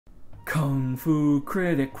Kung Fu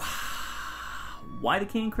Kritic. Why the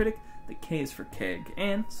K in Kritic? The K is for keg,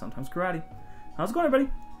 and sometimes karate. How's it going,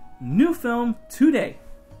 everybody? New film today.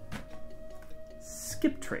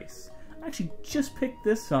 Skiptrace. I actually just picked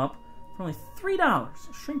this up for only $3.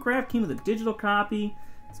 Shrink wrap, came with a digital copy.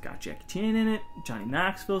 It's got Jackie Chan in it. Jonny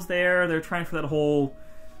Knoxville's there. They're trying for that whole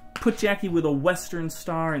put Jackie with a Western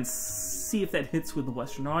star and see if that hits with the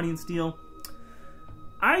Western audience deal.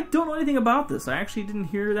 I don't know anything about this. I actually didn't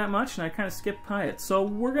hear that much, and I kind of skipped by it. So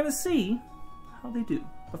we're going to see how they do.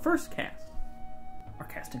 The first cast. Our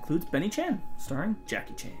cast includes Benny Chen, starring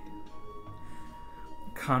Jackie Chan.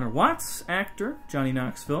 Connor Watts, actor, Jonny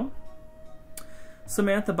Knoxville.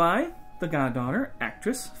 Samantha Bai, the goddaughter,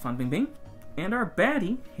 actress, Fan Bingbing. And our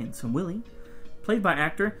baddie, Handsome Willie, played by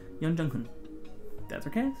actor Yoon Jung-hoon. That's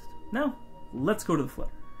our cast. Now, let's go to the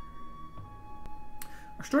footer.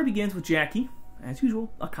 Our story begins with Jackie, as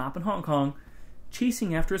usual, a cop in Hong Kong,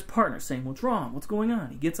 chasing after his partner, saying, "What's wrong? What's going on?"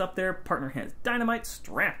 He gets up there, partner has dynamite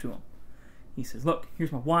strapped to him. He says, "Look,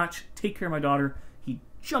 here's my watch, take care of my daughter." He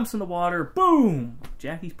jumps in the water, boom!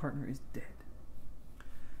 Jackie's partner is dead.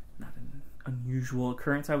 Not an unusual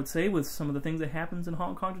occurrence, I would say, with some of the things that happens in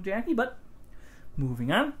Hong Kong to Jackie, but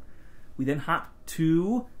moving on. We then hop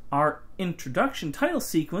to our introduction title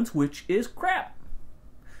sequence, which is crap.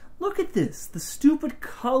 Look at this. The stupid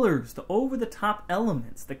colors, the over-the-top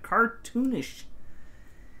elements, the cartoonish.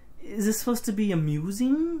 Is this supposed to be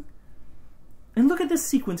amusing? And look at this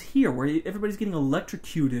sequence here where everybody's getting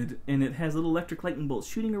electrocuted and it has little electric lightning bolts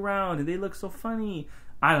shooting around and they look so funny.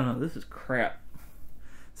 I don't know. This is crap.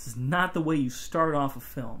 This is not the way you start off a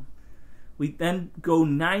film. We then go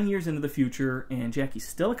 9 years into the future and Jackie's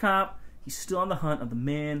still a cop. He's still on the hunt of the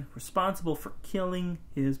man responsible for killing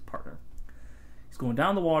his partner. He's going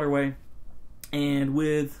down the waterway, and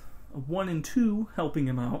with 1 and 2 helping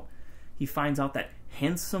him out, he finds out that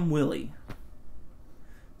Handsome Willie.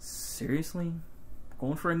 Seriously?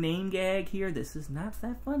 Going for a name gag here? This is not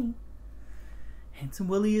that funny. Handsome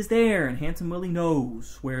Willie is there, and Handsome Willie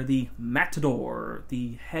knows where the matador,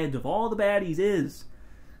 the head of all the baddies, is.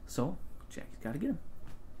 So, Jackie's got to get him.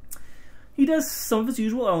 He does some of his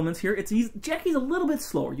usual elements here. Jackie's a little bit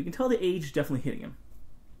slower. You can tell the age is definitely hitting him.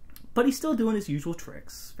 But he's still doing his usual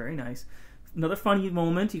tricks. Very nice. Another funny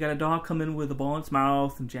moment, you got a dog come in with a ball in its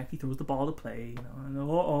mouth, and Jackie throws the ball to play. And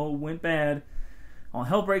uh-oh, went bad. All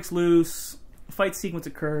hell breaks loose. A fight sequence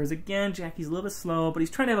occurs. Again, Jackie's a little bit slow, but he's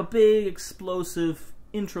trying to have a big, explosive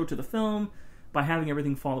intro to the film by having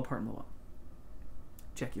everything fall apart in the law.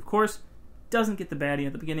 Jackie, of course, doesn't get the baddie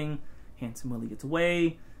at the beginning. Handsome Willie gets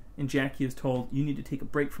away, and Jackie is told, "You need to take a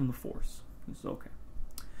break from the force." He says, "Okay."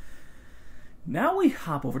 Now we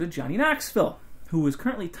hop over to Jonny Knoxville, who is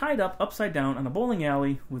currently tied up upside down on a bowling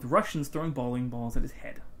alley with Russians throwing bowling balls at his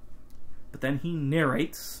head. But then he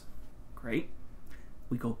narrates. Great.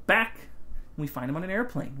 We go back and we find him on an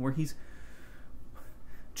airplane where he's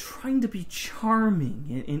trying to be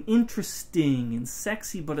charming and interesting and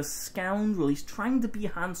sexy, but a scoundrel. He's trying to be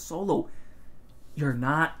Han Solo. You're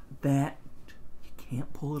not that. You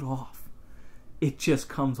can't pull it off. It just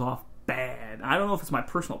comes off bad. I don't know if it's my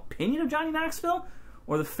personal opinion of Jonny Knoxville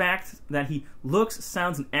or the fact that he looks,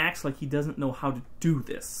 sounds, and acts like he doesn't know how to do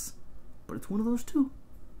this. But it's one of those two.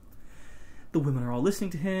 The women are all listening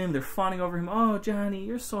to him. They're fawning over him. "Oh, Johnny,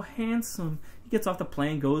 you're so handsome." He gets off the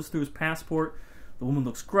plane, goes through his passport. The woman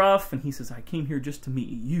looks gruff, and he says, "I came here just to meet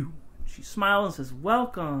you." She smiles and says,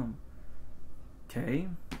 "Welcome." Okay,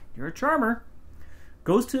 you're a charmer.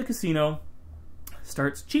 Goes to a casino,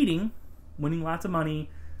 starts cheating, winning lots of money.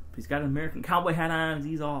 But he's got an American cowboy hat on.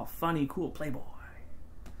 He's all funny, cool playboy.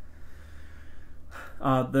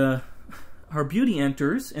 Our beauty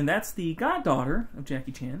enters, and that's the goddaughter of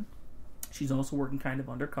Jackie Chan. She's also working kind of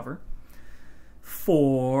undercover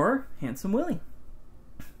for Handsome Willie.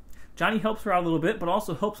 Johnny helps her out a little bit, but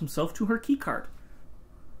also helps himself to her key card.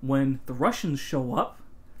 When the Russians show up,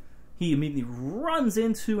 he immediately runs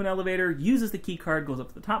into an elevator, uses the key card, goes up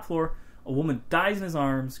to the top floor. A woman dies in his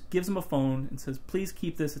arms, gives him a phone, and says, "Please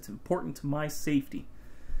keep this. It's important to my safety."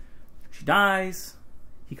 She dies.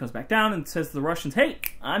 He comes back down and says to the Russians, "Hey,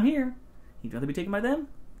 I'm here." He'd rather be taken by them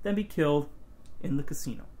than be killed in the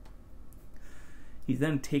casino. He's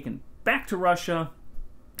then taken back to Russia,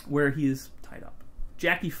 where he is tied up.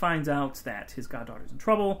 Jackie finds out that his goddaughter's in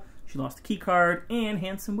trouble. She lost the key card, and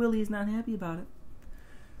Handsome Willie is not happy about it.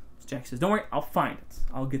 So Jackie says, "Don't worry, I'll find it.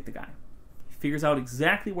 I'll get the guy." Figures out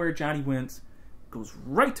exactly where Johnny went, goes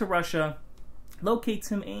right to Russia, locates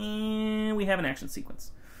him, and we have an action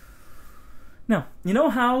sequence. Now, you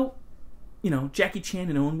know how, Jackie Chan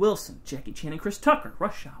and Owen Wilson, Jackie Chan and Chris Tucker,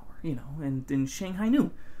 Rush Hour, and Shanghai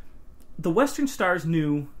Noon. the Western stars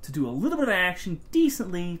knew to do a little bit of action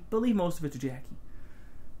decently, but leave most of it to Jackie.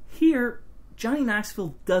 Here, Jonny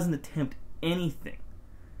Knoxville doesn't attempt anything.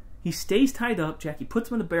 He stays tied up, Jackie puts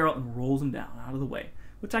him in a barrel and rolls him down out of the way,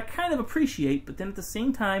 which I kind of appreciate, but then at the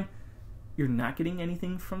same time, you're not getting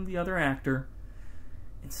anything from the other actor,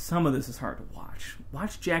 and some of this is hard to watch.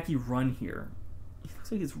 Watch Jackie run here. It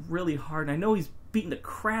looks like it's really hard, and I know he's beating the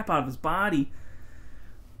crap out of his body,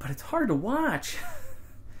 but it's hard to watch.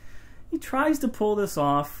 He tries to pull this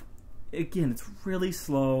off. Again, it's really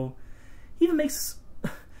slow. He even makes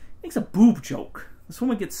a boob joke. This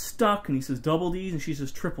woman gets stuck, and he says double D's, and she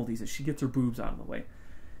says triple D's, and she gets her boobs out of the way.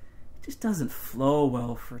 It just doesn't flow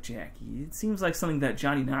well for Jackie. It seems like something that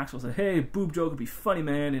Jonny Knoxville said, hey, boob joke would be funny,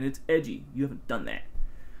 man, and it's edgy. You haven't done that.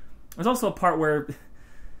 There's also a part where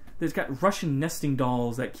there's got Russian nesting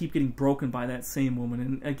dolls that keep getting broken by that same woman,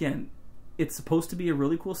 and again, it's supposed to be a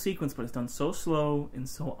really cool sequence, but it's done so slow and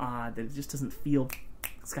so odd that it just doesn't feel,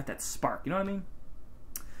 it's got that spark, you know what I mean?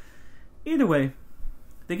 Either way,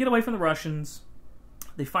 they get away from the Russians.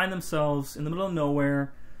 They find themselves in the middle of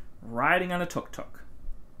nowhere, riding on a tuk-tuk.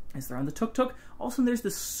 As they're on the tuk-tuk, all of a sudden there's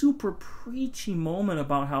this super preachy moment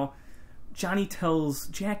about how Johnny tells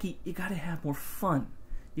Jackie, you gotta have more fun.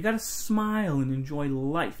 You gotta smile and enjoy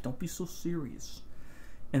life. Don't be so serious.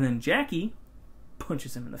 And then Jackie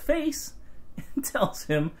punches him in the face and tells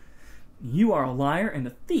him, you are a liar and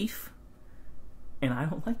a thief, and I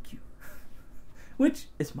don't like you. Which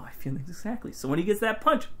is my feelings exactly. So when he gets that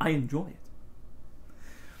punch, I enjoy it.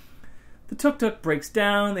 The tuk-tuk breaks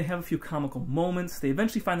down. They have a few comical moments. They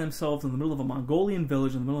eventually find themselves in the middle of a Mongolian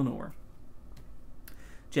village in the middle of nowhere.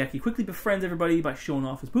 Jackie quickly befriends everybody by showing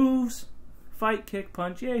off his moves. Fight, kick,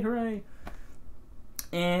 punch, yay, hooray.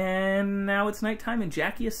 And now it's nighttime and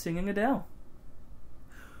Jackie is singing Adele.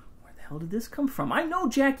 Where the hell did this come from? I know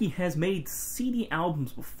Jackie has made CD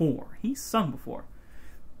albums before. He's sung before.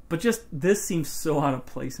 But just this seems so out of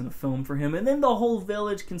place in a film for him. And then the whole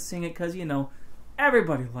village can sing it because, you know,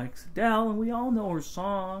 everybody likes Adele and we all know her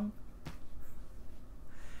song.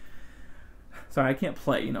 Sorry, I can't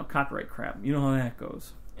play, you know, copyright crap. You know how that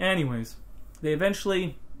goes. Anyways, they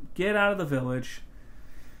eventually get out of the village.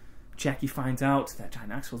 Jackie finds out that Jonny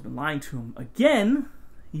Knoxville's been lying to him again,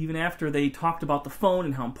 even after they talked about the phone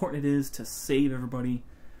and how important it is to save everybody.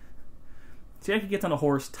 Jackie gets on a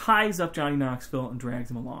horse, ties up Jonny Knoxville, and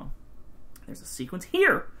drags him along. There's a sequence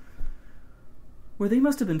here where they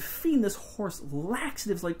must have been feeding this horse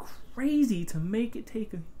laxatives like crazy to make it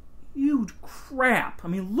take a huge crap. I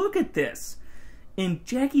mean, look at this. And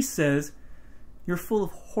Jackie says, you're full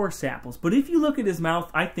of horse apples. But if you look at his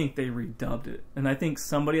mouth, I think they redubbed it. And I think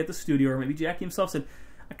somebody at the studio, or maybe Jackie himself, said,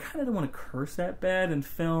 I kind of don't want to curse that bad in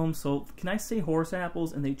film, so can I say horse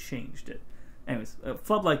apples? And they changed it. Anyways, a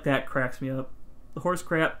flub like that cracks me up. The horse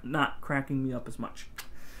crap, not cracking me up as much.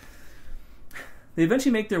 They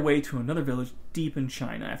eventually make their way to another village deep in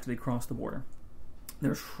China after they cross the border.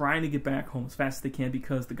 They're trying to get back home as fast as they can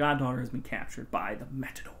because the goddaughter has been captured by the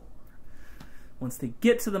matador. Once they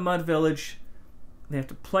get to the mud village, they have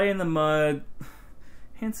to play in the mud.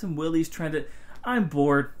 Handsome Willie's trying to... I'm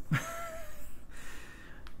bored.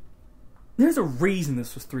 There's a reason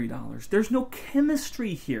this was $3. There's no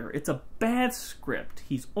chemistry here. It's a bad script.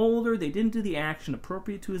 He's older. They didn't do the action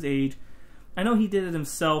appropriate to his age. I know he did it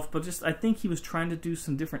himself, but just I think he was trying to do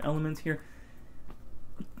some different elements here.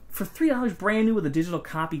 For $3 brand new with a digital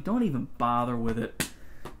copy, don't even bother with it.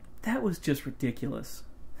 That was just ridiculous.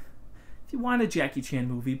 If you want a Jackie Chan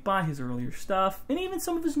movie, buy his earlier stuff, and even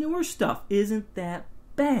some of his newer stuff isn't that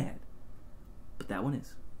bad. But that one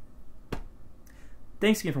is.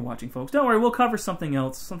 Thanks again for watching, folks. Don't worry, we'll cover something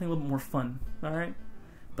else, something a little bit more fun, alright?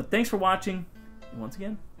 But thanks for watching, and once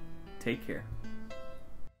again, take care.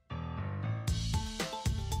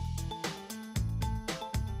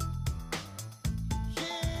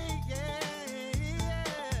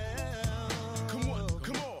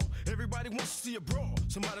 See a brawl.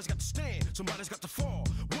 Somebody's got to stand, somebody's got to fall.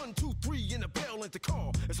 1, 2, 3 in the bell at the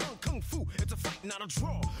call. It's Hong Kung Fu, it's a fight, not a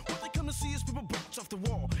draw. What they come to see is people bounce off the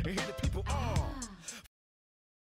wall and hear the people all.